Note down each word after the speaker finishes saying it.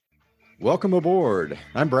Welcome aboard.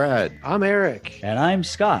 I'm Brad. I'm Eric. And I'm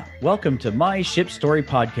Scott. Welcome to My Ship Story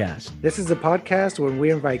Podcast. This is a podcast where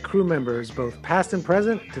we invite crew members, both past and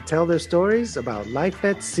present, to tell their stories about life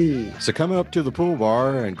at sea. So come up to the pool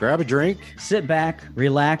bar and grab a drink. Sit back,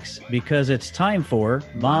 relax, because it's time for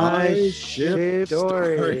My Ship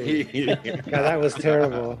Story. God, that was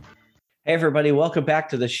terrible. Hey, everybody. Welcome back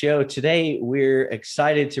to the show. Today, we're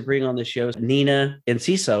excited to bring on the show Nina and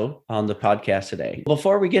Ciso on the podcast today.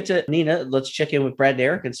 Before we get to Nina, let's check in with Brad and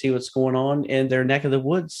Eric and see what's going on in their neck of the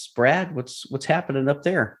woods. Brad, what's happening up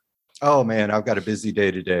there? Oh, man, I've got a busy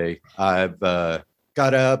day today. I've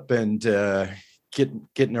got up and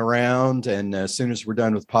getting around. And as soon as we're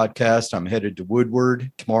done with podcast, I'm headed to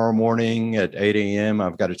Woodward tomorrow morning at 8 a.m.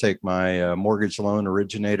 I've got to take my mortgage loan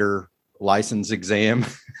originator license exam.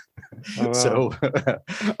 Oh, wow. So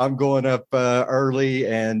I'm going up early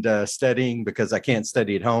and studying because I can't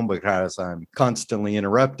study at home because I'm constantly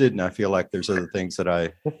interrupted. And I feel like there's other things that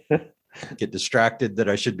I get distracted that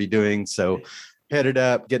I should be doing. So headed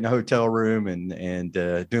up, getting a hotel room and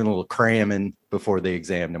doing a little cramming before the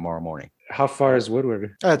exam tomorrow morning. How far is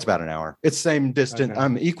Woodward? It's about an hour. It's same distance. Okay.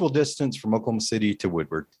 I'm equal distance from Oklahoma City to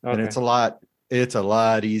Woodward. Okay. And it's a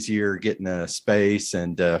lot easier getting a space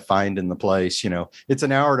and finding the place. You know, it's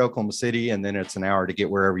an hour at Oklahoma City and then it's an hour to get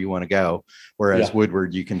wherever you want to go. Whereas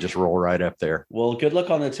Woodward, you can just roll right up there. Well, good luck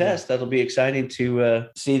on the test. That'll be exciting to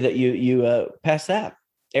see that you pass that.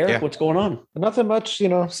 Eric, what's going on? Nothing much,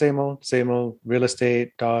 same old real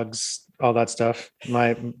estate, dogs, all that stuff.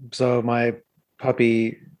 My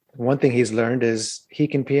puppy, one thing he's learned is he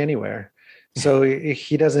can pee anywhere. So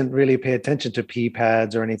he doesn't really pay attention to pee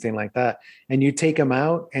pads or anything like that. And you take him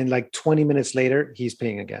out and like 20 minutes later, he's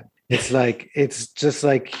peeing again. It's just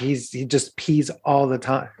like he just pees all the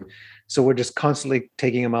time. So we're just constantly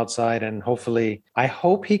taking him outside and I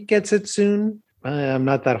hope he gets it soon. I'm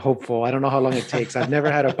not that hopeful. I don't know how long it takes. I've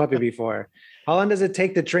never had a puppy before. How long does it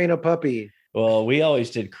take to train a puppy? Well, we always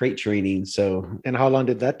did crate training. And how long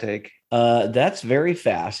did that take? That's very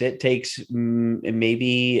fast. It takes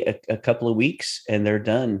maybe a couple of weeks and they're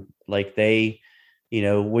done. Like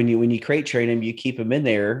when you crate train them, you keep them in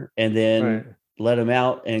there and then let them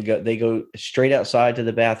out and they go straight outside to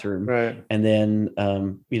the bathroom. Right. And then,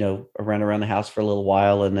 around the house for a little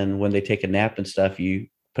while. And then when they take a nap and stuff, you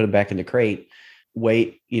put them back in the crate,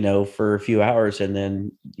 wait, for a few hours. And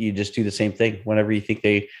then you just do the same thing whenever you think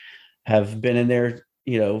they have been in there,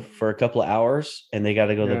 for a couple of hours and they got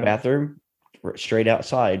to go to the bathroom straight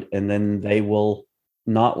outside. And then they will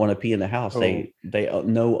not want to pee in the house. They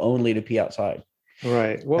know only to pee outside.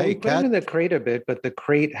 Right. Well, we put them in the crate a bit, but the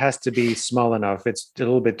crate has to be small enough. It's a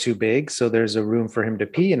little bit too big. So there's a room for him to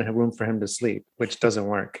pee and a room for him to sleep, which doesn't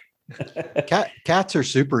work. Cats are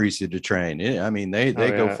super easy to train. I mean, they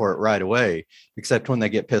go for it right away, except when they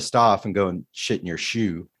get pissed off and go and shit in your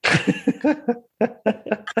shoe.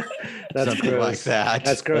 That's something gross. Like that.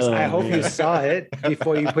 That's gross. I hope you saw it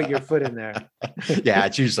before you put your foot in there. Yeah,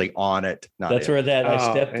 it's usually on it. That's where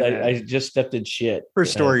I just stepped in shit for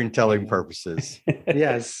storytelling purposes.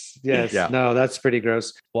 Yes. Yeah. No, that's pretty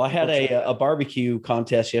gross. Well, I had a barbecue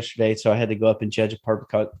contest yesterday, so I had to go up and judge a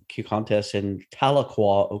barbecue contest in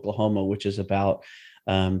Tahlequah, Oklahoma, which is about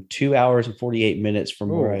 2 hours and 48 minutes from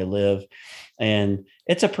where I live. And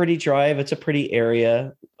it's a pretty drive. It's a pretty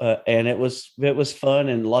area. And it was fun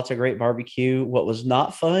and lots of great barbecue. What was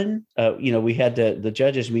not fun, we had the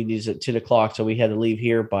judges meetings at 10 o'clock. So we had to leave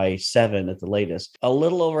here by 7 at the latest. A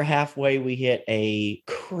little over halfway, we hit a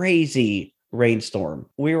crazy rainstorm.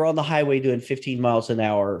 We were on the highway doing 15 miles an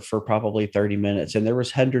hour for probably 30 minutes. And there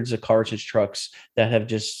was hundreds of cars and trucks that have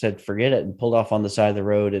just said, forget it, and pulled off on the side of the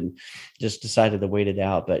road and just decided to wait it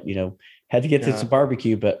out. But, had to get to some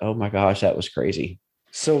barbecue, but oh my gosh, that was crazy.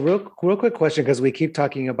 So real quick question, because we keep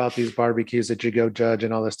talking about these barbecues that you go judge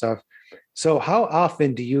and all this stuff. So how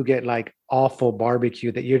often do you get like awful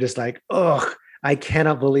barbecue that you're just like, ugh, I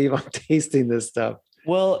cannot believe I'm tasting this stuff?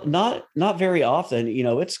 Well, not very often.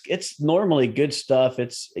 It's normally good stuff.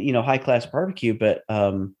 It's, high class barbecue, but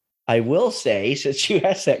I will say, since you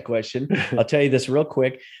asked that question, I'll tell you this real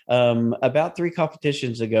quick. About 3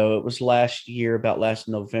 competitions ago, it was last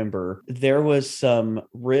November, there was some,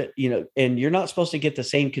 and you're not supposed to get the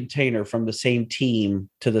same container from the same team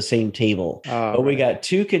to the same table. But we got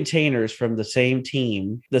 2 containers from the same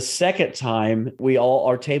team. The second time,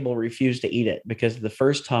 our table refused to eat it because the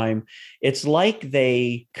first time, it's like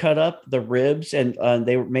they cut up the ribs and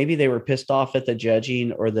they were pissed off at the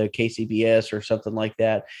judging or the KCBS or something like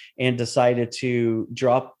that, and decided to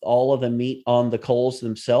drop all of the meat on the coals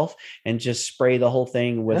themselves and just spray the whole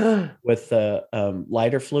thing with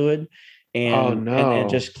lighter fluid. and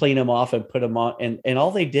just clean them off and put them on. And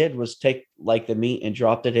all they did was take like the meat and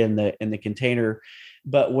dropped it in the container.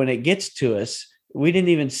 But when it gets to us, we didn't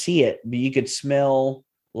even see it, but you could smell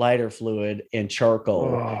lighter fluid and charcoal.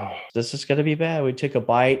 Oh. This is going to be bad. We took a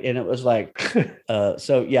bite and it was like,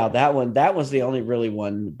 so yeah, that was the only really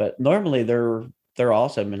one, but normally they're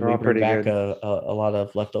awesome. And we bring back a lot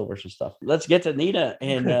of leftovers and stuff. Let's get to Nina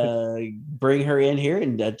and bring her in here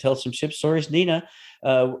and tell some ship stories. Nina,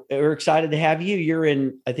 we're excited to have you. You're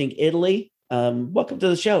in, I think, Italy. Welcome to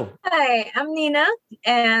the show. Hi, I'm Nina,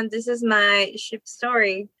 and this is my ship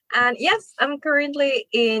story. And yes, I'm currently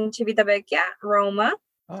in Civitavecchia, Roma,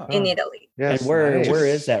 in Italy. Yes, and where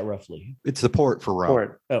is that roughly? It's the port for Rome.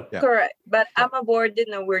 Port. Oh, yeah. Correct. But I'm aboard the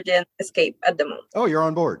Norwegian Escape at the moment. Oh, you're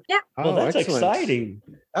on board. Yeah. Well, that's exciting.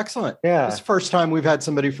 Excellent. Yeah. It's the first time we've had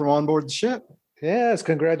somebody from on board the ship. Yes,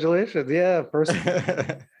 congratulations. Yeah, first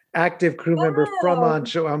active crew member from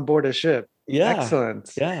on board a ship. Yeah.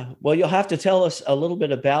 Excellent. Yeah. Well, you'll have to tell us a little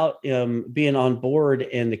bit about being on board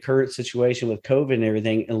and the current situation with COVID and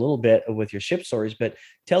everything, and a little bit with your ship stories, but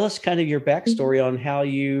tell us kind of your backstory on how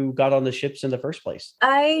you got on the ships in the first place.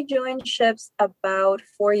 I joined ships about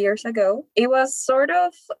 4 years ago. It was sort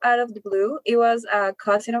of out of the blue. It was a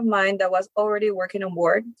cousin of mine that was already working on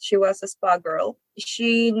board. She was a spa girl.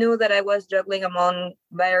 She knew that I was juggling among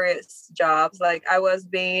various jobs. Like I was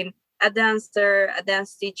being a dancer, a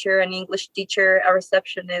dance teacher, an English teacher, a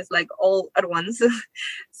receptionist, like all at once.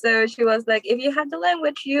 So she was like, if you had the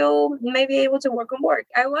language, you may be able to work on board.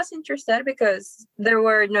 I was interested because there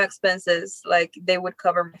were no expenses. Like they would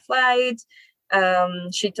cover my flight.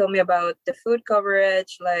 She told me about the food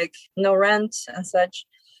coverage, like no rent and such.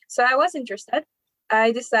 So I was interested.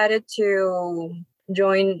 I decided to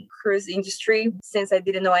join cruise industry since I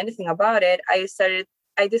didn't know anything about it. I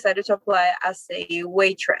decided to apply as a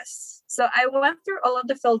waitress. So I went through all of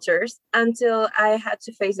the filters until I had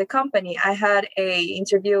to face the company. I had an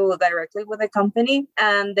interview directly with the company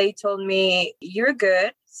and they told me, you're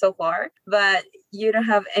good so far, but you don't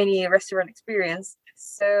have any restaurant experience.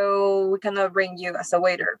 So we cannot bring you as a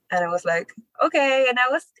waiter. And I was like, okay. And I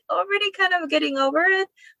was already kind of getting over it.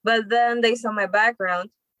 But then they saw my background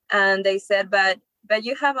and they said, but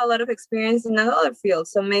you have a lot of experience in another field,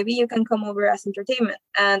 so maybe you can come over as entertainment.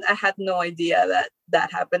 And I had no idea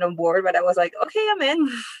that happened on board, but I was like, okay, I'm in.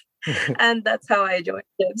 And that's how I joined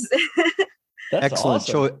ships. Excellent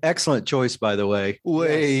awesome. Excellent choice, by the way.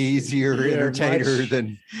 Way easier entertainer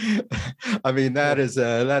than. I mean, that is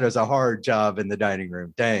a hard job in the dining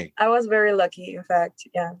room. Dang. I was very lucky, in fact.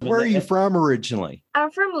 Yeah. Where are you from originally?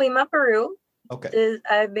 I'm from Lima, Peru. Okay.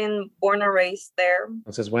 I've been born and raised there.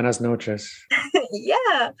 It says buenas noches.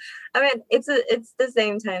 Yeah. I mean, it's the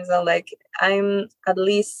same time zone. Like I'm at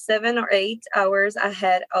least 7 or 8 hours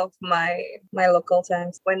ahead of my local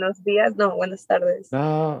times. Buenos días. No, buenas tardes.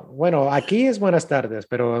 No, bueno, aquí es buenas tardes,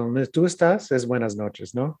 pero donde tú estás es buenas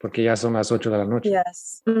noches, ¿no? Porque ya son las 8 de la noche.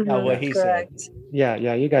 Yes. Mm-hmm. What he correct. said.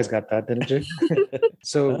 Yeah, you guys got that, didn't you?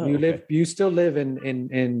 So you still live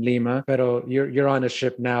in Lima, pero you're on a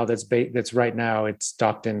ship now that's right now it's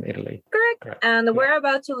docked in Italy. Correct. And we're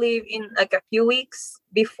about to leave in like a few weeks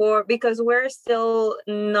because we're still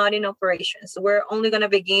not in operations. We're only going to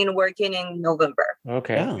begin working in November.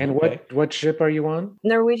 Okay. And what ship are you on?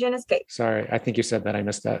 Norwegian Escape. Sorry, I think you said that. I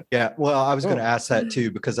missed that. Yeah. Well, I was going to ask that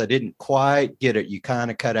too, because I didn't quite get it. You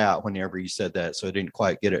kind of cut out whenever you said that. So I didn't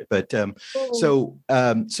quite get it. But so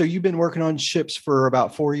you've been working on ships for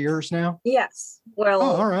about 4 years now? Yes. Well,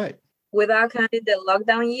 all right. Without counting the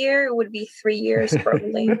lockdown year, it would be 3 years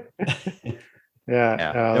probably.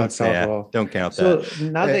 That's awful. Don't count that. So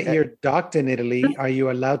now that you're docked in Italy, are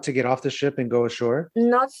you allowed to get off the ship and go ashore?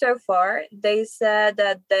 Not so far. They said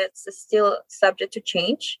that that's still subject to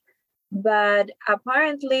change. But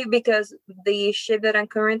apparently, because the ship that I'm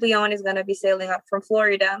currently on is going to be sailing up from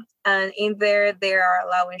Florida, and in there, they are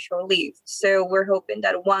allowing shore leave. So we're hoping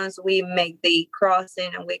that once we make the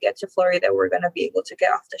crossing and we get to Florida, we're going to be able to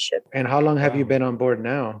get off the ship. And how long have you been on board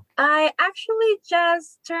now? I actually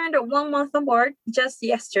just turned 1 month on board just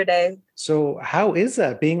yesterday. So how is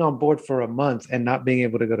that, being on board for a month and not being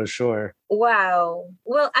able to go to shore? Wow.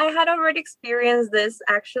 Well, I had already experienced this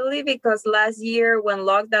actually because last year when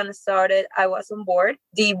lockdown started, I was on board.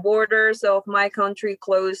 The borders of my country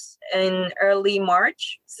closed in early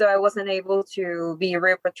March, so I wasn't able to be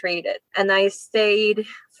repatriated. And I stayed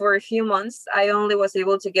for a few months. I only was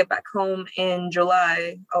able to get back home in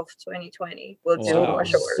July of 2020.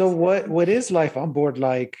 So what is life on board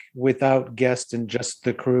like without guests and just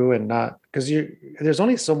the crew and not, because there's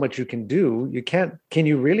only so much you can do. Can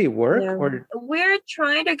you really work? Yeah. Or we're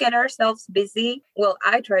trying to get ourselves busy. Well,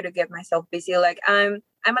 I try to get myself busy. Like I'm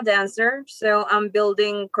I'm a dancer, so I'm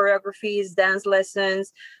building choreographies, dance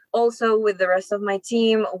lessons. Also, with the rest of my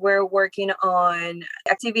team, we're working on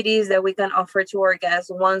activities that we can offer to our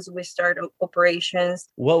guests once we start operations.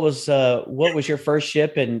 What was your first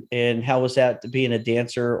ship, and how was that being a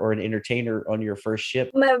dancer or an entertainer on your first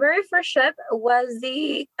ship? My very first ship was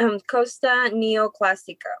the Costa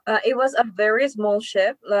Neoclassica. It was a very small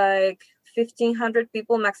ship, like 1,500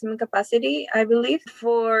 people maximum capacity, I believe.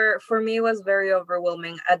 For me, it was very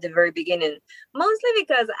overwhelming at the very beginning, mostly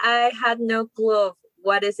because I had no clue of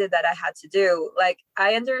what is it that I had to do. Like,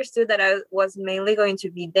 I understood that I was mainly going to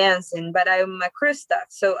be dancing, but I'm a crew staff,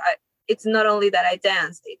 so it's not only that I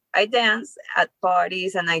dance at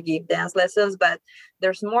parties and I give dance lessons, but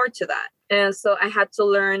there's more to that. And so I had to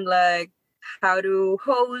learn like how to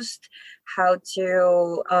host, how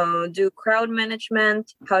to do crowd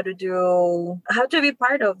management, how to be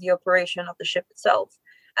part of the operation of the ship itself.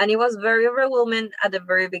 And it was very overwhelming at the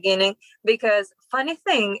very beginning, because funny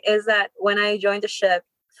thing is that when I joined the ship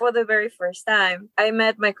for the very first time, I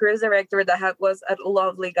met my cruise director that was a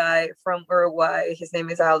lovely guy from Uruguay. His name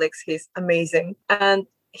is Alex. He's amazing. And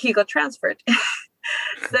he got transferred.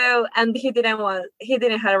 So, and he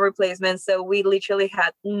didn't have a replacement. So we literally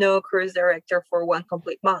had no cruise director for one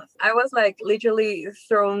complete month. I was like literally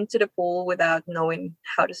thrown to the pool without knowing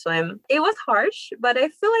how to swim. It was harsh, but I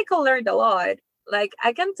feel like I learned a lot. Like,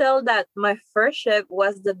 I can tell that my first ship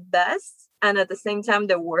was the best and at the same time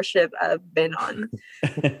the worst ship I've been on.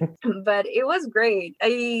 But it was great.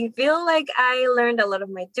 I feel like I learned a lot of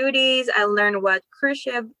my duties. I learned what cruise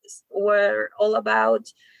ships were all about.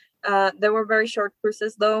 They were very short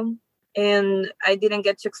cruises though, and I didn't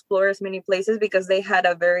get to explore as many places because they had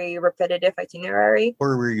a very repetitive itinerary.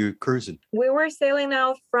 Where were you cruising? We were sailing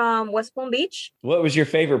out from West Palm Beach. What was your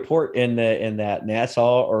favorite port in that,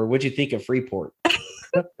 Nassau, or what'd you think of Freeport?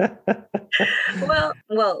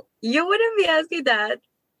 Well, you wouldn't be asking that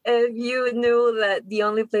if you knew that the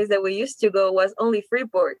only place that we used to go was only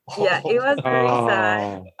Freeport. Yeah, it was very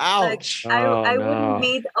sad. Ouch. Like, I would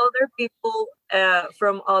meet other people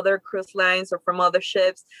from other cruise lines or from other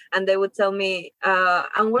ships, and they would tell me,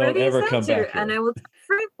 and where Don't do you ever send come to? back And here. I would say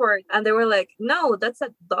Freeport, and they were like, no, that's a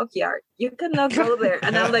dockyard. You cannot go there.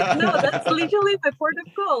 And I'm like, no, that's literally my port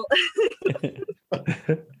of call.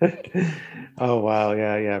 Oh wow,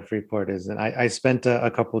 yeah, Freeport is, and I spent a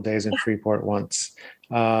couple of days in Freeport once.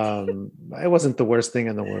 It wasn't the worst thing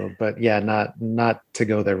in the world, but yeah, not to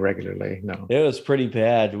go there regularly. No. It was pretty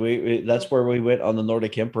bad. That's where we went on the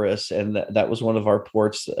Nordic Empress, and that was one of our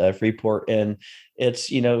ports, Freeport. And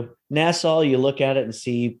it's, Nassau, you look at it and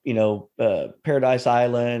see, Paradise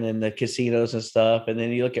Island and the casinos and stuff. And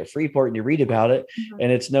then you look at Freeport and you read about it,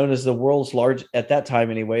 and it's known as the world's at that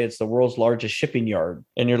time anyway, it's the world's largest shipping yard.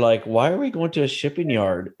 And you're like, why are we going to a shipping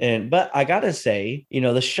yard? But I got to say,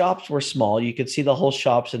 the shops were small. You could see the whole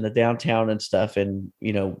shops in the downtown and stuff. And,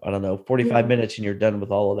 I don't know, 45 minutes and you're done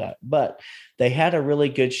with all of that. But they had a really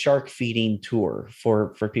good shark feeding tour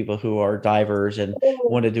for people who are divers and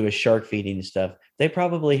want to do a shark feeding and stuff. They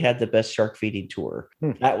probably had the best shark feeding tour.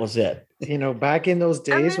 That was it. Back in those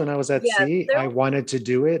days when I was at sea, I wanted to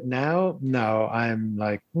do it. Now, no, I'm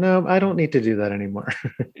like, no, I don't need to do that anymore.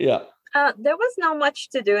 Yeah. There was not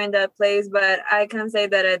much to do in that place, but I can say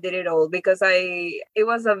that I did it all because it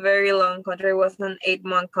was a very long contract. It was an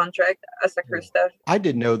 8-month contract as a crew staff. I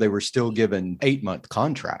didn't know they were still given 8-month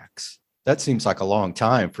contracts. That seems like a long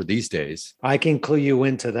time for these days. I can clue you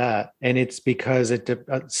into that. And it's because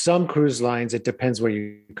some cruise lines, it depends where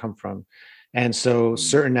you come from. And so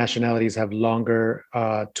certain nationalities have longer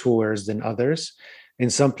tours than others.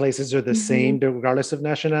 In some places are the same, regardless of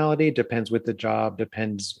nationality, depends with the job,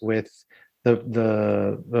 depends with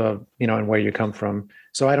the and where you come from.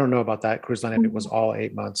 So I don't know about that cruise line if it was all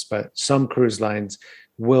 8 months, but some cruise lines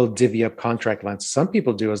will divvy up contract lengths. Some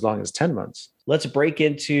people do as long as 10 months. Let's break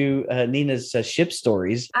into Nina's ship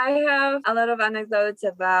stories. I have a lot of anecdotes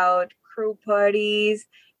about crew parties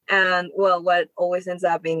and, what always ends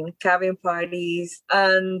up in cabin parties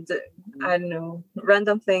and, I don't know,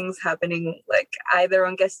 random things happening like either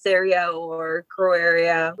on guest area or crew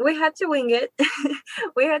area. We had to wing it.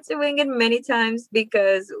 We had to wing it many times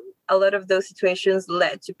because a lot of those situations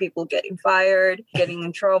led to people getting fired, getting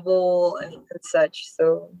in trouble and such.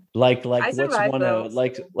 So like what's one of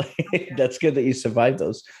that's good that you survived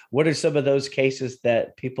those. What are some of those cases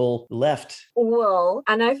that people left? Well,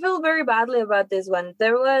 and I feel very badly about this one.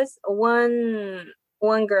 There was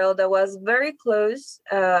one girl that was very close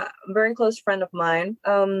friend of mine.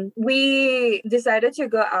 We decided to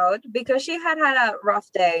go out because she had a rough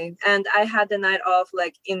day and I had the night off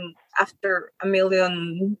like in after a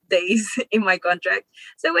million days in my contract.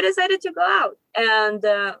 So we decided to go out, and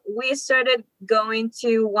we started going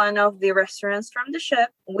to one of the restaurants from the ship.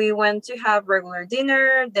 We went to have regular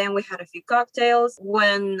dinner, then we had a few cocktails.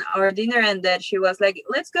 When our dinner ended, she was like,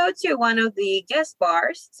 let's go to one of the guest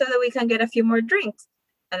bars so that we can get a few more drinks.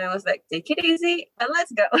 And I was like, take it easy, but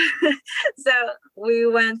let's go. So we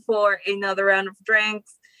went for another round of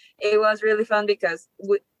drinks. It was really fun because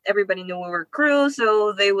everybody knew we were crew,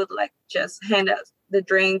 so they would like just hand us the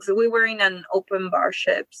drinks. We were in an open bar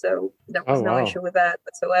ship, so there was no issue with that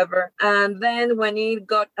whatsoever. And then when it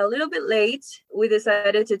got a little bit late, we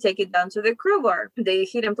decided to take it down to the crew bar, the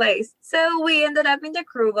hidden place. So we ended up in the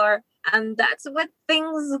crew bar, and that's when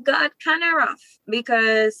things got kind of rough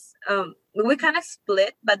because we kind of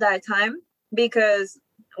split by that time because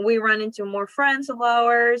we ran into more friends of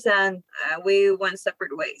ours and we went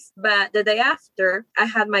separate ways. But the day after, I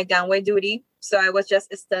had my downway duty. So I was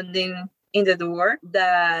just standing in the door.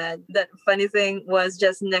 That funny thing was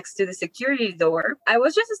just next to the security door. I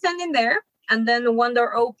was just standing there, and then one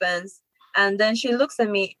door opens, and then she looks at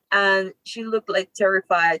me and she looked like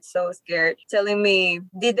terrified, so scared, telling me,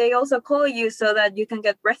 did they also call you so that you can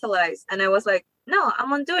get breathalyzed? And I was like, no,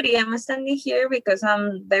 I'm on duty. I'm standing here because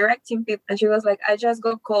I'm directing people. And she was like, I just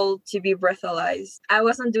got called to be breathalyzed. I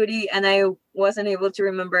was on duty and I wasn't able to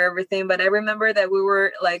remember everything, but I remember that we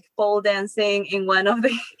were like pole dancing in one of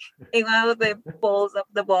the poles of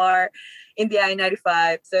the bar in the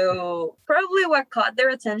I-95. So probably what caught their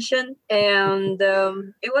attention. And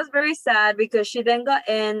it was very sad because she then got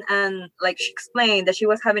in and like she explained that she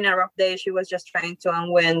was having a rough day. She was just trying to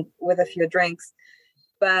unwind with a few drinks.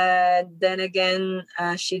 But then again,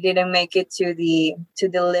 she didn't make it to the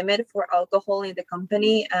limit for alcohol in the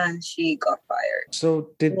company, and she got fired.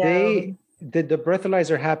 So did the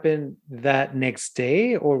breathalyzer happen that next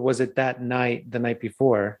day, or was it that night, the night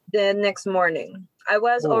before? The next morning. I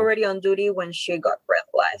was already on duty when she got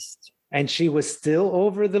breathalyzed. And she was still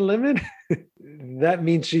over the limit? That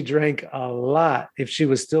means she drank a lot if she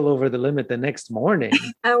was still over the limit the next morning.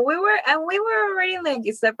 And we were already like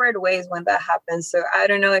separate ways when that happened. So I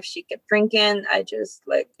don't know if she kept drinking. I just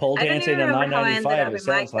like pole dancing in 995. It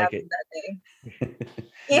sounds like it. That day.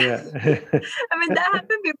 Yeah. I mean, that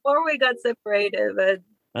happened before we got separated, but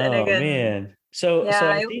then again, man. So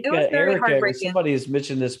I think it was very Erica, somebody has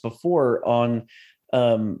mentioned this before on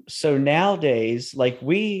so nowadays, like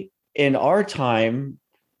we in our time,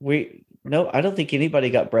 I don't think anybody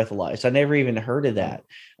got breathalyzed. I never even heard of that.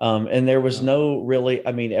 And there was no really,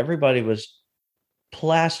 I mean, everybody was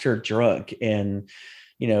plastered drunk, and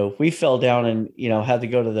we fell down and had to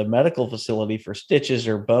go to the medical facility for stitches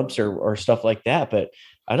or bumps or stuff like that. But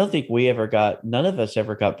I don't think none of us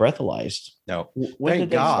ever got breathalyzed. No,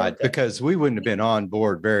 thank God, because we wouldn't have been on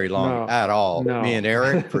board very long at all. No. Me and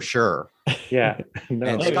Eric, for sure. Yeah.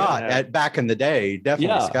 And Scott back in the day,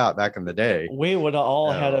 definitely Scott back in the day. We would have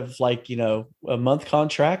all had a month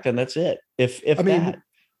contract, and that's it. If I mean,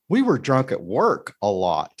 we were drunk at work a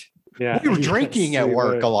lot. Yeah. We were drinking at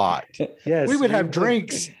work a lot. Yes. We would have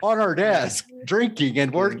drinks on our desk, drinking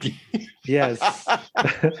and working. Yes.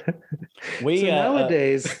 So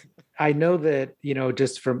nowadays, I know that,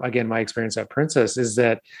 just from, again, my experience at Princess is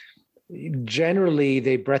that generally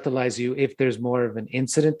they breathalyze you if there's more of an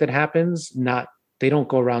incident that happens. They don't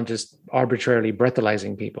go around just arbitrarily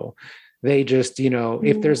breathalyzing people. They just,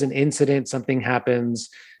 if there's an incident, something happens,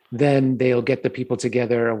 then they'll get the people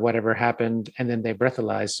together or whatever happened, and then they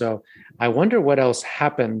breathalyze. So I wonder what else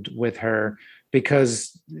happened with her,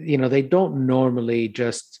 because, they don't normally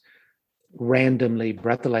just randomly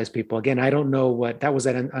breathalyze people. Again, I don't know what that was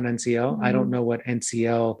on NCL. I don't know what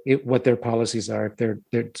NCL, what their policies are.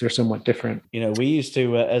 They're somewhat different. We used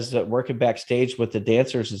to, as working backstage with the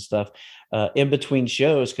dancers and stuff, in between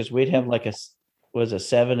shows, because we'd have like a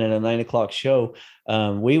 7 and a 9 o'clock show.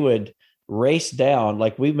 We would race down,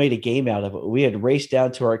 like we made a game out of it. We had raced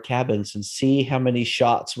down to our cabins and see how many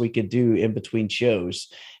shots we could do in between shows,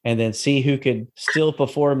 and then see who could still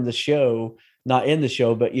perform the show, not in the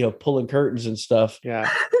show, but pulling curtains and stuff. Yeah.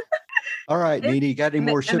 All right, Needy, got any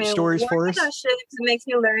more ship stories for us? On ships makes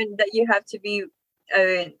me learn that you have to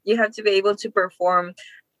be able to perform,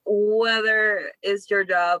 whether it's your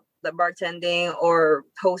job, the bartending or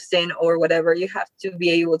hosting or whatever. You have to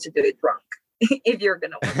be able to do it drunk if you're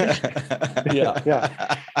gonna work.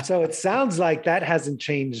 Yeah. So it sounds like that hasn't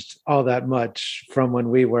changed all that much from when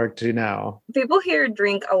we worked to now. People here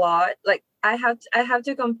drink a lot. Like I have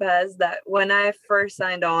to confess that when I first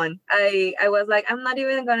signed on, I was like, I'm not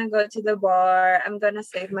even gonna go to the bar. I'm gonna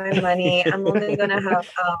save my money. I'm only gonna have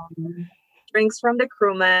drinks from the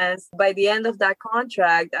crewmen. By the end of that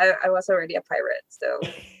contract, I was already a pirate. So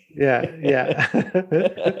Yeah.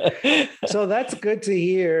 So that's good to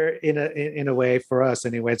hear in a way for us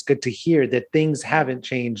anyway. It's good to hear that things haven't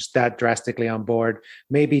changed that drastically on board.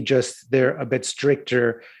 Maybe just they're a bit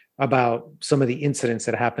stricter about some of the incidents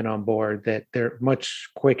that happen on board, that they're much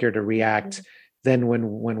quicker to react than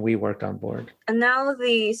when we worked on board. And now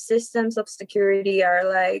the systems of security are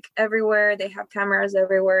like everywhere. They have cameras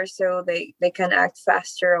everywhere, so they can act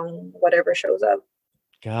faster on whatever shows up.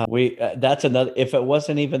 God, that's another. If it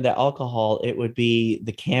wasn't even the alcohol, it would be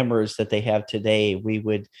the cameras that they have today.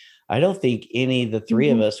 I don't think the three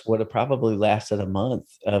of us would have probably lasted a month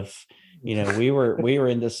of, we were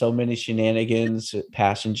into so many shenanigans,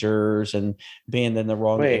 passengers, and being in the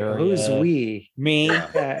wrong area. Who's we? Me.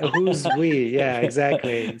 Who's we? Yeah,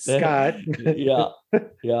 exactly. Scott. Yeah.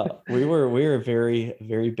 We were very,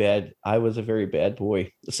 very bad. I was a very bad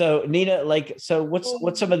boy. So Nina,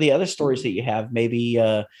 what's some of the other stories that you have? Maybe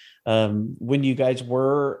when you guys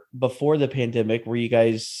were before the pandemic, were you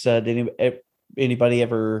guys did anybody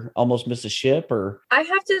ever almost miss a ship? Or I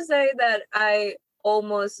have to say that I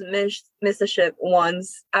almost missed a ship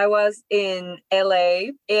once. I was in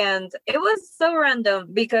LA and it was so random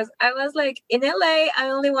because I was like, in LA, I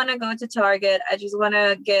only want to go to Target. I just want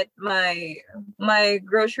to get my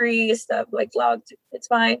grocery stuff like logged. It's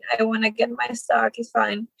fine. I want to get my stock. It's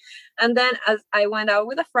fine. And then as I went out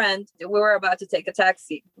with a friend, we were about to take a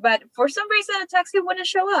taxi, but for some reason, a taxi wouldn't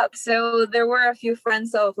show up. So there were a few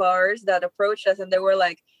friends of ours that approached us and they were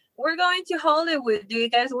like, we're going to Hollywood. Do you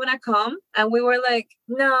guys want to come? And we were like,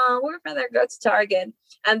 no, we'd rather go to Target.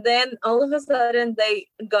 And then all of a sudden they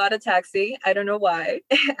got a taxi. I don't know why.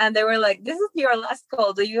 And they were like, this is your last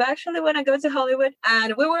call. Do you actually want to go to Hollywood?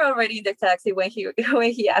 And we were already in the taxi when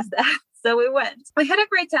he asked that. So we went. We had a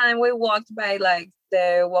great time. We walked by like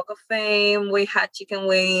the Walk of Fame. We had chicken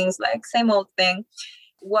wings, like same old thing.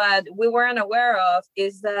 What we weren't aware of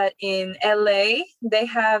is that in LA, they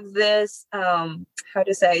have this,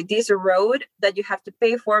 this road that you have to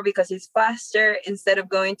pay for because it's faster instead of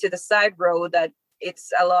going to the side road that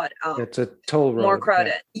it's a lot it's a toll road, more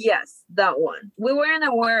crowded. Yeah. Yes, that one. We weren't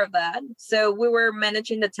aware of that. So we were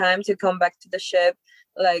managing the time to come back to the ship,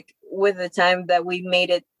 like with the time that we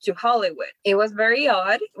made it to Hollywood. It was very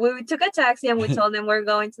odd. We took a taxi and we told them we're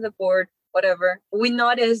going to the port. Whatever. We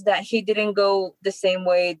noticed that he didn't go the same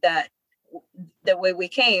way the way we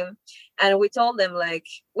came. And we told them like,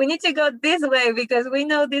 we need to go this way because we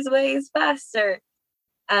know this way is faster.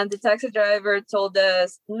 And the taxi driver told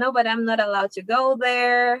us, no, but I'm not allowed to go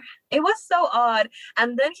there. It was so odd.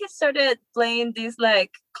 And then he started playing this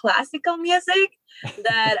like classical music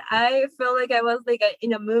that I felt like I was like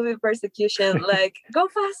in a movie persecution, like go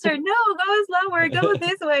faster, no, go slower, go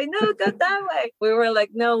this way, no, go that way. We were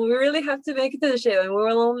like, no, we really have to make it to the show. And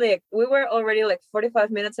we were already like 45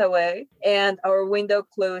 minutes away and our window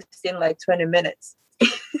closed in like 20 minutes.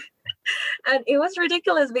 And it was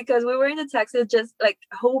ridiculous because we were in the taxi just like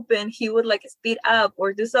hoping he would like speed up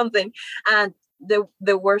or do something. And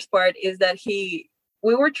the worst part is that we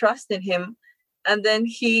were trusting him. And then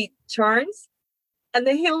he turns and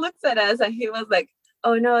then he looks at us and he was like,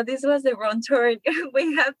 oh no, this was the wrong turn.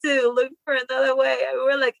 We have to look for another way. And we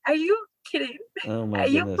were like, are you kidding? Oh my Are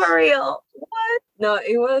goodness. you for real? What? No,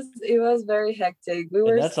 it was very hectic. We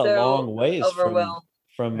were that's so a long ways overwhelmed.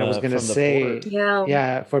 From I was going to say,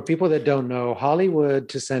 yeah, for people that don't know, Hollywood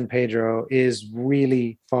to San Pedro is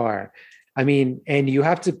really far. I mean, and you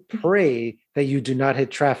have to pray that you do not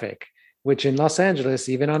hit traffic, which in Los Angeles,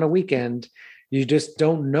 even on a weekend, you just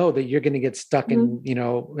don't know that you're going to get stuck in,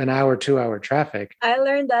 an hour, 2 hour traffic. I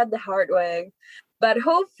learned that the hard way, but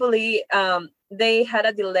hopefully they had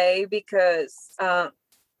a delay because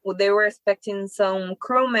they were expecting some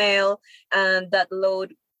crew mail and that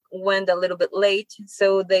load went a little bit late,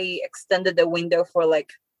 so they extended the window for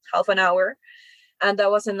like half an hour, and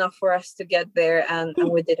that was enough for us to get there, and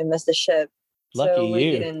we didn't miss the ship. Lucky so we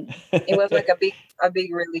you. Didn't. It was like a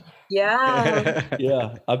big relief. Yeah.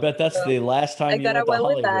 Yeah, I bet that's the last time I you got went to away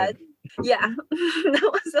Hollywood. with that. Yeah, that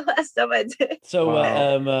was the last time I did. So,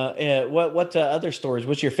 Wow. what other stories?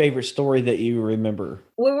 What's your favorite story that you remember?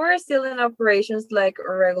 We were still in operations like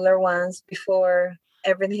regular ones before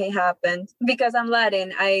everything happened. Because I'm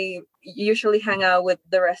Latin, I usually hang out with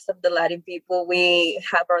the rest of the Latin people. We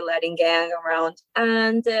have our Latin gang around.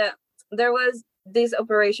 And there was this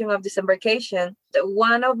operation of disembarkation.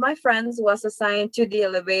 One of my friends was assigned to the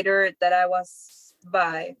elevator that I was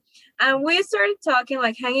by. And we started talking,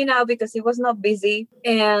 like hanging out because it was not busy.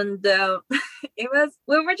 And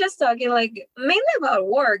we were just talking like mainly about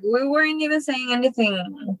work. We weren't even saying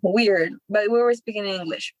anything weird, but we were speaking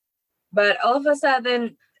English. But all of a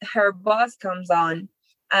sudden, her boss comes on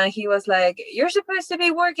And he was like, "You're supposed to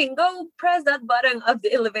be working. Go press that button of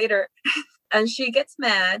the elevator." And she gets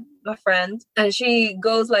mad, my friend, and she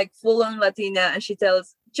goes like full on Latina, and she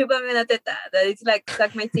tells "Chúpame una teta," that it's like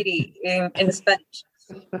 "suck my titty" in Spanish.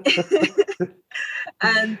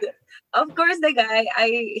 And of course, the guy,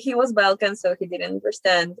 he was Balkan, so he didn't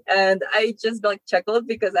understand, and I just like chuckled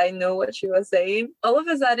because I know what she was saying. All of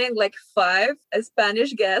a sudden, like 5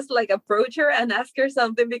 Spanish guests like approach her and ask her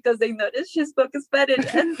something because they noticed she spoke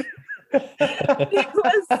Spanish, and it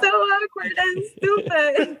was so awkward and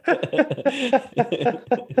stupid.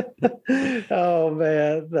 Oh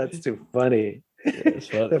man, that's too funny. It's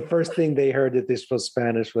funny. The first thing they heard that this was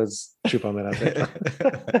Spanish was "Chúpame la teta."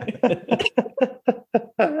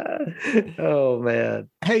 Oh man.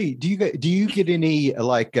 Hey, do you get any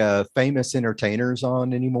like famous entertainers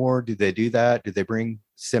on anymore? Do they do that? Do they bring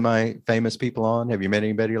semi-famous people on? Have you met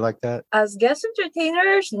anybody like that? As guest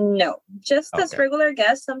entertainers, no. Just as Okay. regular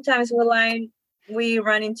guests, sometimes we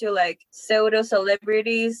run into like pseudo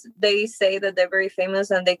celebrities. They say that they're very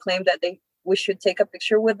famous and they claim that we should take a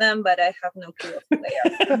picture with them, but I have no clue who they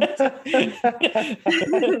are.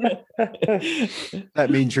 That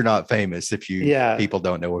means you're not famous if Yeah. people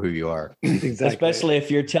don't know who you are. Exactly. Especially if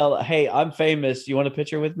you're hey, I'm famous. You want a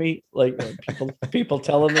picture with me? Like people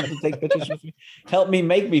telling them to take pictures with me. Help me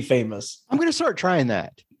make me famous. I'm going to start trying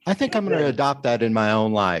that. I think I'm going to adopt that in my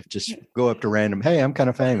own life. Just go up to random. Hey, I'm kind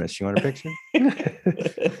of famous. You want a picture?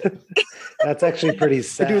 That's actually pretty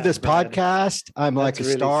sad. I do this man. podcast. I'm like That's a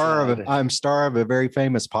really star sad. I'm star of a very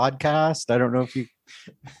famous podcast. I don't know if you.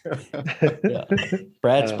 Yeah.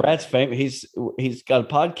 Brad's famous. He's got a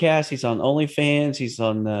podcast. He's on OnlyFans. He's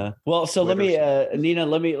on well. So let me Nina.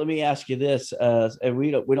 Let me ask you this. And we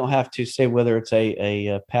don't have to say whether it's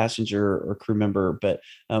a passenger or crew member, but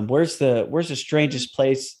where's the strangest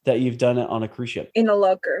place that you've done it on a cruise ship? In a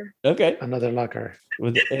locker. Okay, Another locker.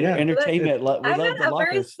 with Yeah. entertainment. We I love had the a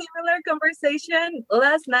very lockers. similar conversation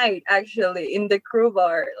last night, actually, in the crew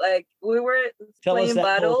bar. Like we were Tell us playing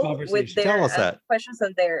that whole battle with conversation. their Tell us that. questions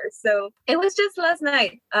on there. So it was just last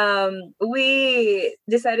night. We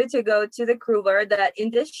decided to go to the crew bar. That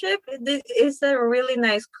in this ship is a really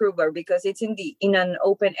nice crew bar because it's in an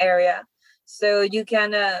open area. So you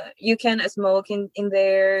can smoke in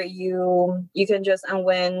there. You can just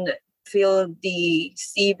unwind, feel the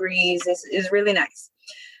sea breeze. Is really nice.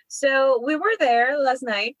 So we were there last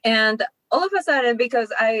night, and all of a sudden,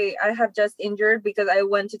 because I have just injured because I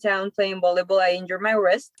went to town playing volleyball, I injured my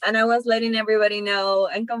wrist, and I was letting everybody know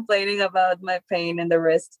and complaining about my pain in the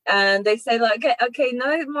wrist. And they said, like, okay,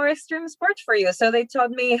 no more extreme sports for you. So they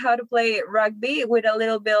taught me how to play rugby with a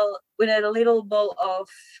little ball of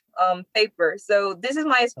paper. So this is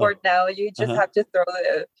my sport now. You just have to throw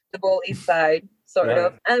the ball inside, sort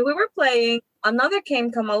of. And we were playing. Another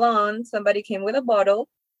come along. Somebody came with a bottle.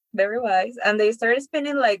 Very wise, and they started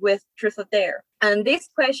spinning like with truth or dare. And this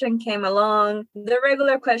question came along, the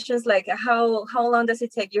regular questions like how long does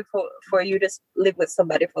it take you for you to live with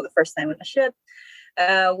somebody for the first time on a ship?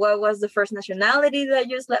 What was the first nationality that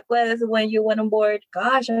you slept with when you went on board?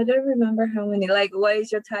 Gosh, I don't remember how many. Like, what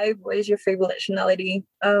is your type? What is your favorite nationality?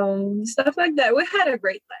 Stuff like that. We had a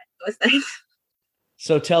great time last night.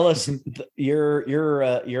 So tell us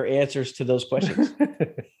your answers to those questions.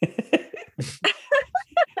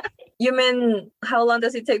 You mean how long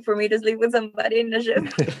does it take for me to sleep with somebody in the ship?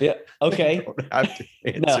 Yeah. Okay. You don't have to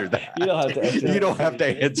answer that. You don't have to answer You don't have to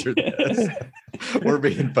answer this. We're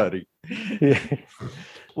being funny. Yeah.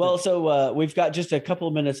 Well, so we've got just a couple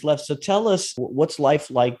of minutes left. So tell us, what's life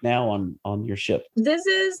like now on your ship? This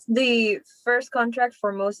is the first contract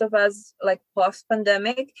for most of us, like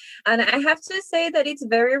post-pandemic. And I have to say that it's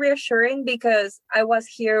very reassuring because I was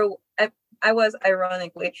here, I was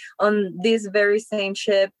ironically on this very same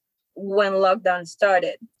ship when lockdown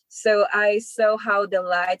started. So I saw how the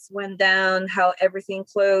lights went down, how everything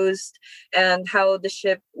closed, and how the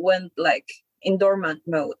ship went like in dormant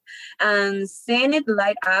mode. And seeing it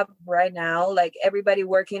light up right now, like everybody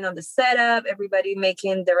working on the setup, everybody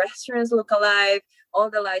making the restaurants look alive, all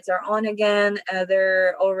the lights are on again,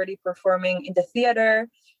 they're already performing in the theater.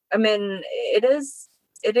 I mean, it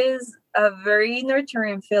is a very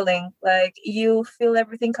nurturing feeling. Like you feel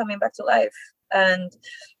everything coming back to life, and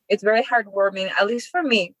it's very heartwarming, at least for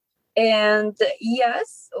me. And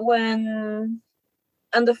yes, when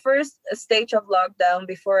on the first stage of lockdown,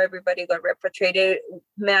 before everybody got repatriated,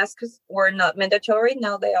 masks were not mandatory.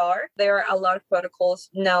 Now they are. There are a lot of protocols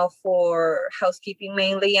now for housekeeping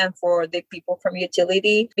mainly, and for the people from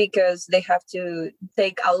utility, because they have to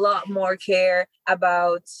take a lot more care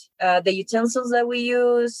about the utensils that we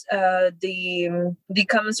use, the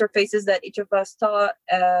common surfaces that each of us taught.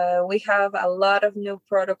 We have a lot of new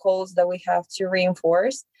protocols that we have to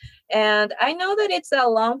reinforce. And I know that it's a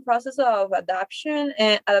long process of adaptation,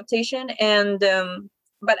 and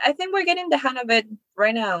but I think we're getting the hang of it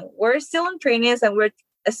right now. We're still in trainings, and we're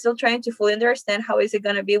still trying to fully understand how is it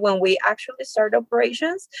going to be when we actually start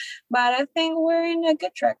operations. But I think we're in a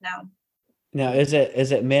good track now. Now, is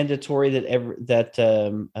it mandatory that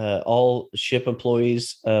all ship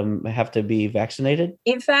employees have to be vaccinated?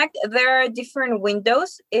 In fact, there are different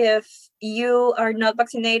windows. If you are not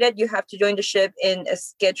vaccinated, you have to join the ship in a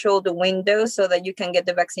scheduled window so that you can get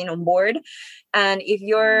the vaccine on board. And if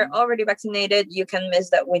you're already vaccinated, you can miss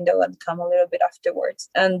that window and come a little bit afterwards.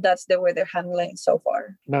 And that's the way they're handling it so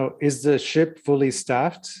far. Now, is the ship fully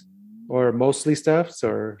staffed? Or mostly staffed,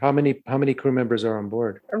 or how many crew members are on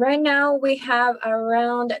board? Right now, we have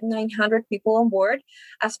around 900 people on board.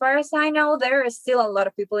 As far as I know, there is still a lot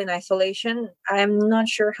of people in isolation. I'm not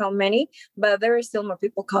sure how many, but there is still more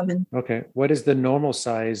people coming. Okay. What is the normal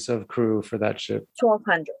size of crew for that ship?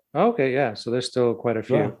 1,200. Okay, yeah. So there's still quite a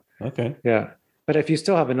few. Yeah. Okay. Yeah. But if you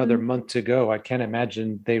still have another month to go, I can't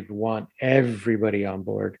imagine they'd want everybody on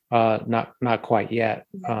board. Not quite yet,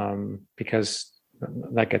 because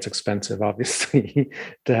that gets expensive, obviously,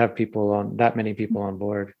 to have that many people on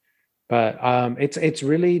board. But it's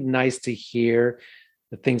really nice to hear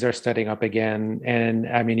that things are stepping up again. And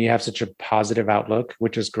I mean, you have such a positive outlook,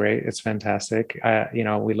 which is great. It's fantastic.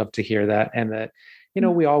 We love to hear that. And that,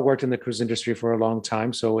 we all worked in the cruise industry for a long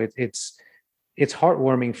time. So it's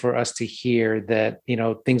heartwarming for us to hear that,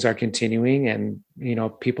 things are continuing and,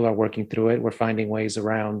 people are working through it. We're finding ways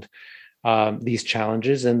around these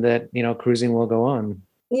challenges, and that cruising will go on.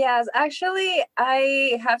 Yes, actually,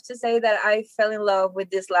 I have to say that I fell in love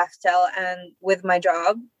with this lifestyle and with my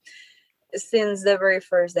job since the very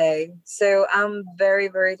first day. So I'm very,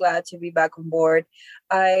 very glad to be back on board.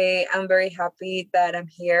 I am very happy that I'm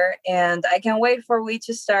here, and I can't wait for we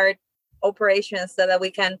to start operations so that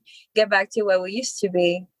we can get back to where we used to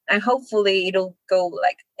be. And hopefully it'll go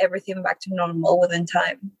like everything back to normal within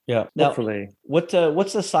time. Yeah. Now, hopefully. What's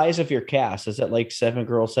the size of your cast? Is it like 7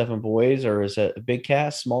 girls, 7 boys, or is it a big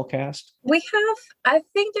cast, small cast? I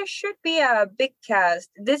think there should be a big cast.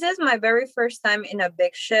 This is my very first time in a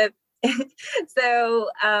big ship. So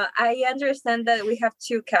I understand that we have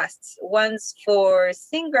 2 casts. One's for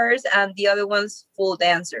singers and the other one's full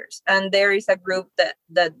dancers. And there is a group that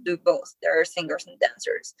do both. There are singers and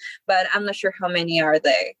dancers, but I'm not sure how many are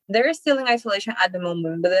they. They're still in isolation at the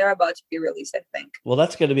moment, but they're about to be released, I think. Well,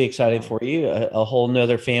 that's going to be exciting for you. A whole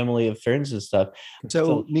nother family of friends and stuff.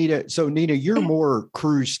 So Nina, you're more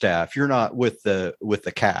crew staff. You're not with the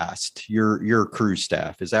cast. You're crew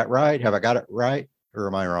staff. Is that right? Have I got it right? Or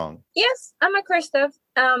am I wrong? Yes, I'm a crew staff,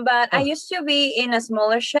 but I used to be in a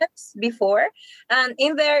smaller ships before, and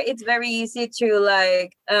in there it's very easy to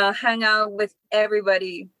hang out with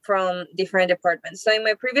everybody from different departments. So in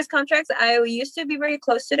my previous contracts, I used to be very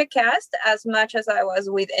close to the cast as much as I was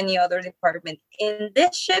with any other department. In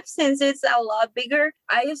this ship, since it's a lot bigger,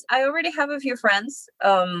 I already have a few friends,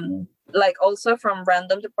 also from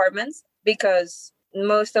random departments, because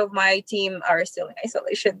most of my team are still in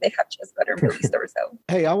isolation. They have just gotten released or so.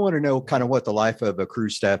 Hey, I want to know kind of what the life of a crew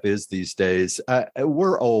staff is these days.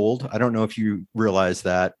 We're old. I don't know if you realize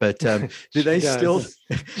that, but do they still do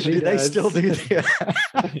that?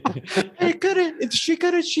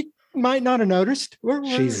 She might not have noticed.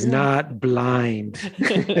 She's not blind.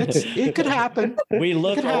 It could happen. We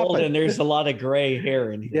look old and there's a lot of gray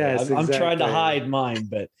hair in here. Yes, I'm trying to hide mine,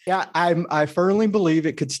 but yeah, I firmly believe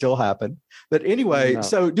it could still happen. But anyway,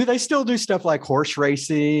 So do they still do stuff like horse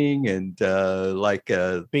racing and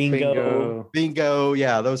bingo?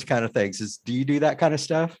 Yeah, those kind of things. Do you do that kind of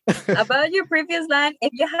stuff? About your previous line,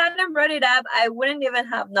 if you hadn't brought it up, I wouldn't even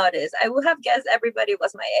have noticed. I would have guessed everybody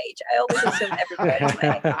was my age. I always assume everybody was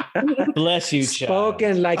my age. Bless you, child.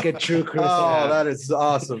 Spoken like a true crew Oh, staff. that is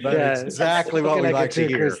awesome. That is exactly what we like to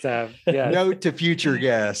hear. Yeah. Note to future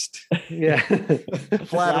guest. Yeah.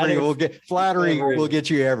 Flattery will get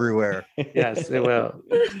you everywhere. Yes, it will.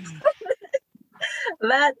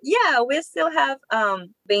 But yeah, we still have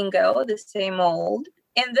bingo, the same old.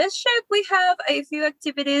 In this ship, we have a few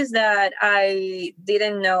activities that I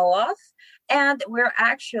didn't know of. And we're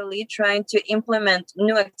actually trying to implement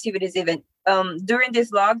new activities during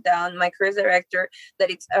this lockdown, my cruise director, that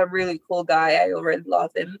it's a really cool guy, I already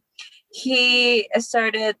love him, he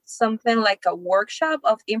started something like a workshop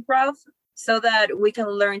of improv so that we can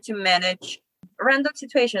learn to manage random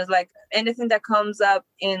situations, like anything that comes up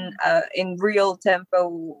in real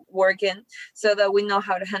tempo working, so that we know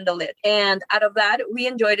how to handle it. And out of that, we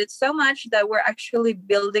enjoyed it so much that we're actually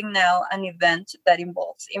building now an event that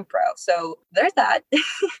involves improv. So there's that.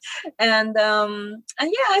 and yeah,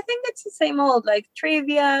 I think it's the same old, like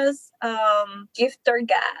trivias, gift or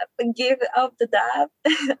gap, give up the dab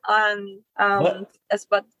on a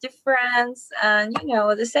spot difference, and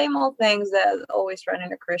the same old things that always run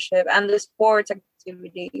in a cruise ship, and the sports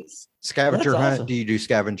activities. Scavenger That's hunt. awesome. Do you do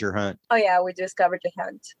scavenger hunt? Oh yeah, we do scavenger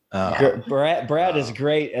hunt. Brad is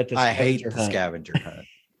great at the I hate scavenger the hunt. scavenger hunt.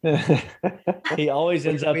 He always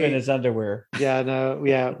ends up in his underwear.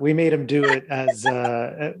 We made him do it as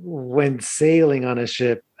when sailing on a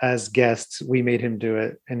ship as guests. We made him do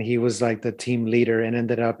it, and he was like the team leader and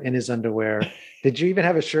ended up in his underwear. Did you even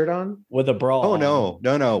have a shirt on? With a bra. Oh no,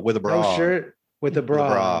 with a bra. No shirt with a With a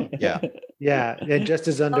bra. Yeah. Yeah, and just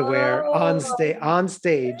his underwear on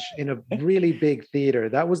stage in a really big theater.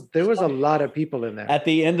 There was a lot of people in there. At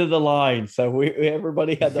the end of the line, so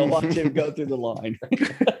everybody had to watch him go through the line.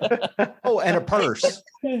 Oh, and a purse.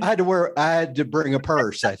 I had to bring a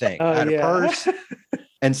purse, I think. I had a purse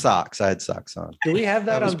and socks. I had socks on. Do we have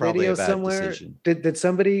that was on probably video a bad somewhere? decision. Did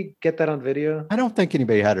somebody get that on video? I don't think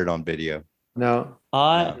anybody had it on video. No.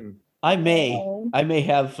 I may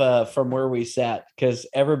have from where we sat, because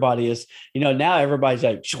everybody is, now everybody's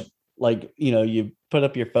like, you put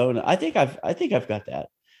up your phone. I think I've got that.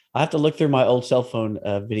 I have to look through my old cell phone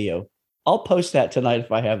video. I'll post that tonight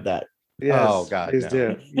if I have that. Yes, oh God, please no.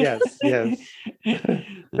 do. Yes.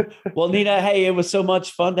 Well, Nina, hey, it was so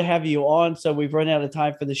much fun to have you on. So we've run out of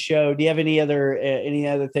time for the show. Do you have any other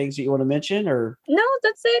things that you want to mention, or? No,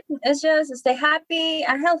 that's it. It's just stay happy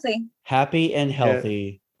and healthy. Happy and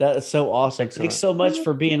healthy. That is so awesome. Excellent. Thanks so much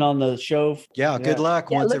for being on the show. Yeah, good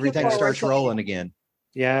luck once looking everything forward starts to it. rolling again.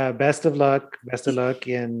 Yeah, best of luck.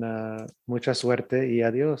 And mucha suerte y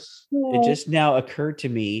adios. It just now occurred to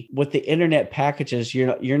me, with the internet packages,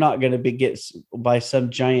 you're not going to get by some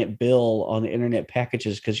giant bill on the internet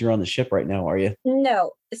packages because you're on the ship right now, are you?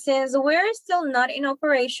 No, since we're still not in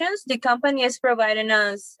operations, the company is providing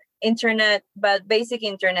us internet, but basic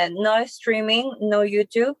internet, no streaming, no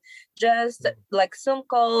YouTube, just like Zoom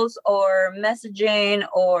calls or messaging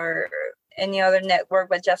or any other network,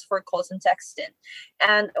 but just for calls and texting.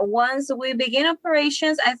 And once we begin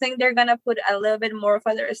operations, I think they're going to put a little bit more of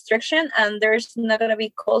a restriction, and there's not going to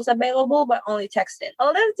be calls available, but only texting.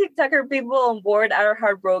 All the TikToker people on board are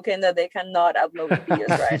heartbroken that they cannot upload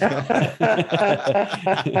videos right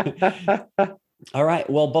now. All right.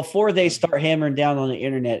 Well, before they start hammering down on the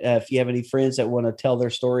internet, if you have any friends that want to tell their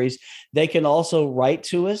stories, they can also write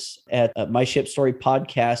to us at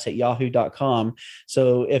myshipstorypodcast@yahoo.com.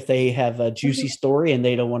 So if they have a juicy story and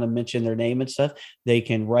they don't want to mention their name and stuff, they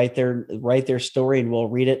can write their story and we'll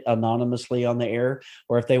read it anonymously on the air.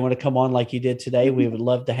 Or if they want to come on like you did today, we would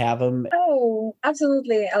love to have them. Oh,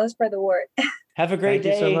 absolutely. I'll spread the word. Have a great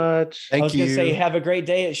day. Thank you so much. I was going to say have a great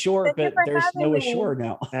day at shore, Thank you but for there's having no me. ashore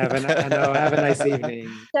now. Have a nice evening.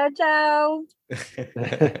 Ciao, ciao.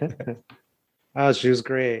 Oh, she was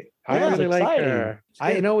great. I Yeah, really like exciting. her.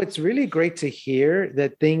 It's really great to hear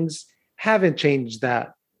that things haven't changed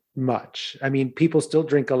that much. I mean, people still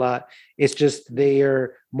drink a lot. It's just they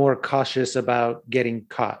are more cautious about getting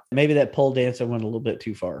caught. Maybe that pole dancing went a little bit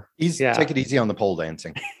too far. Take it easy on the pole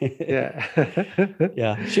dancing. Yeah.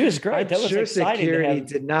 Yeah, she was great. I'm That was sure exciting. security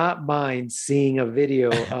did not mind seeing a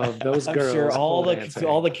video of those I'm girls. sure all pole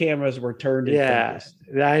dancing. the cameras were turned in. Yeah,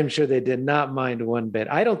 I'm sure they did not mind one bit.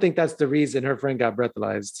 I don't think that's the reason her friend got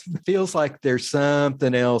breathalyzed. Feels like there's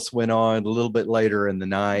something else went on a little bit later in the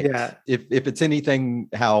night. Yeah. If it's anything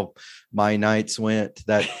how my nights went,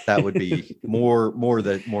 that would be more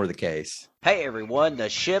the case. Hey everyone, the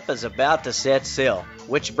ship is about to set sail,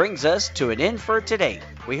 which brings us to an end for today.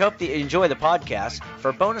 We hope that you enjoy the podcast.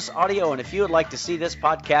 For bonus audio, and if you would like to see this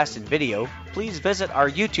podcast in video, please visit our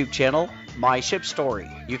YouTube channel, My Ship Story.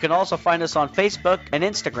 You can also find us on Facebook and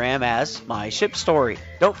Instagram as My Ship Story.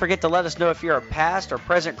 Don't forget to let us know if you're a past or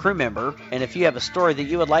present crew member, and if you have a story that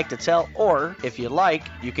you would like to tell, or if you like,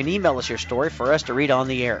 you can email us your story for us to read on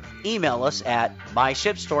the air. Email us at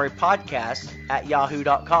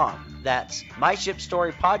myshipstorypodcast@yahoo.com. That's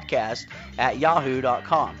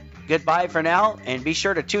myshipstorypodcast@yahoo.com. Goodbye for now, and be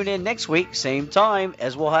sure to tune in next week, same time,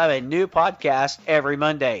 as we'll have a new podcast every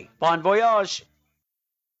Monday. Bon voyage!